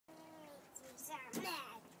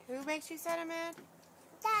Who makes you sad and mad?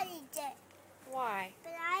 Daddy did. Why?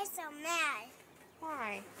 But I'm so mad.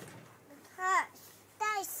 Why? Because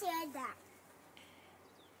Daddy said that.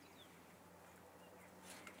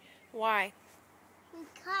 Why?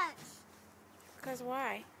 Because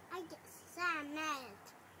why? I get sad and mad.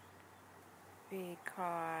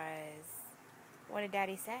 Because... What did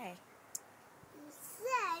Daddy say? He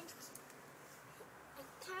said I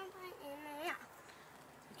can't put it in my mouth.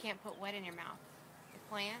 You can't put what in your mouth? The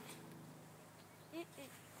plant?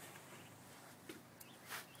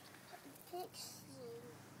 Pixie.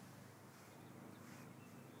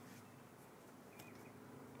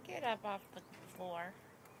 Get up off the floor.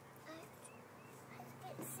 I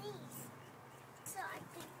get seeds. So I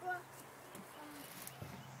can grow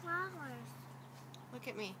flowers. Look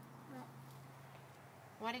at me. But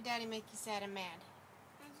Why did Daddy make you sad and mad?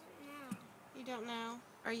 I don't know. You don't know?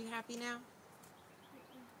 Are you happy now?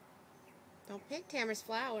 Don't pick Tamara's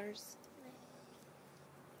flowers.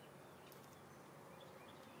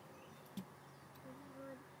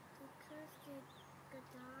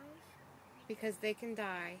 Because they can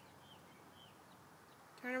die.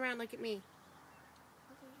 Turn around, look at me.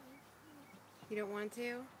 You don't want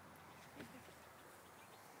to?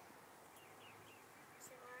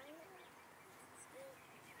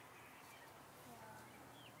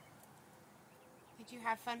 Did you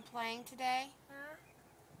have fun playing today? Huh?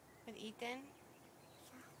 With Ethan?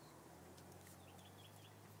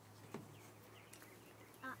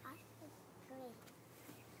 I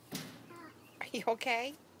agree. Are you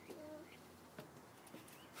okay?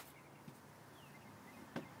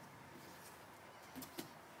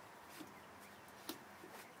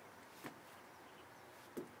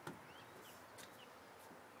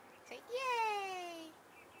 Say yay!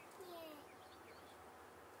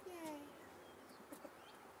 Yay!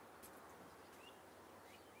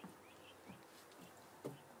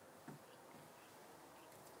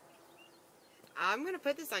 I'm gonna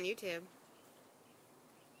put this on YouTube.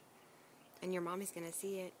 And your mommy's gonna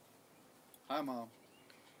see it. Hi, Mom.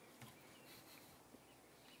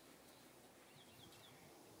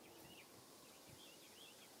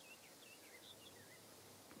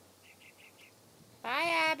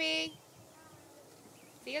 Bye, Abby.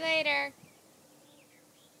 See you later.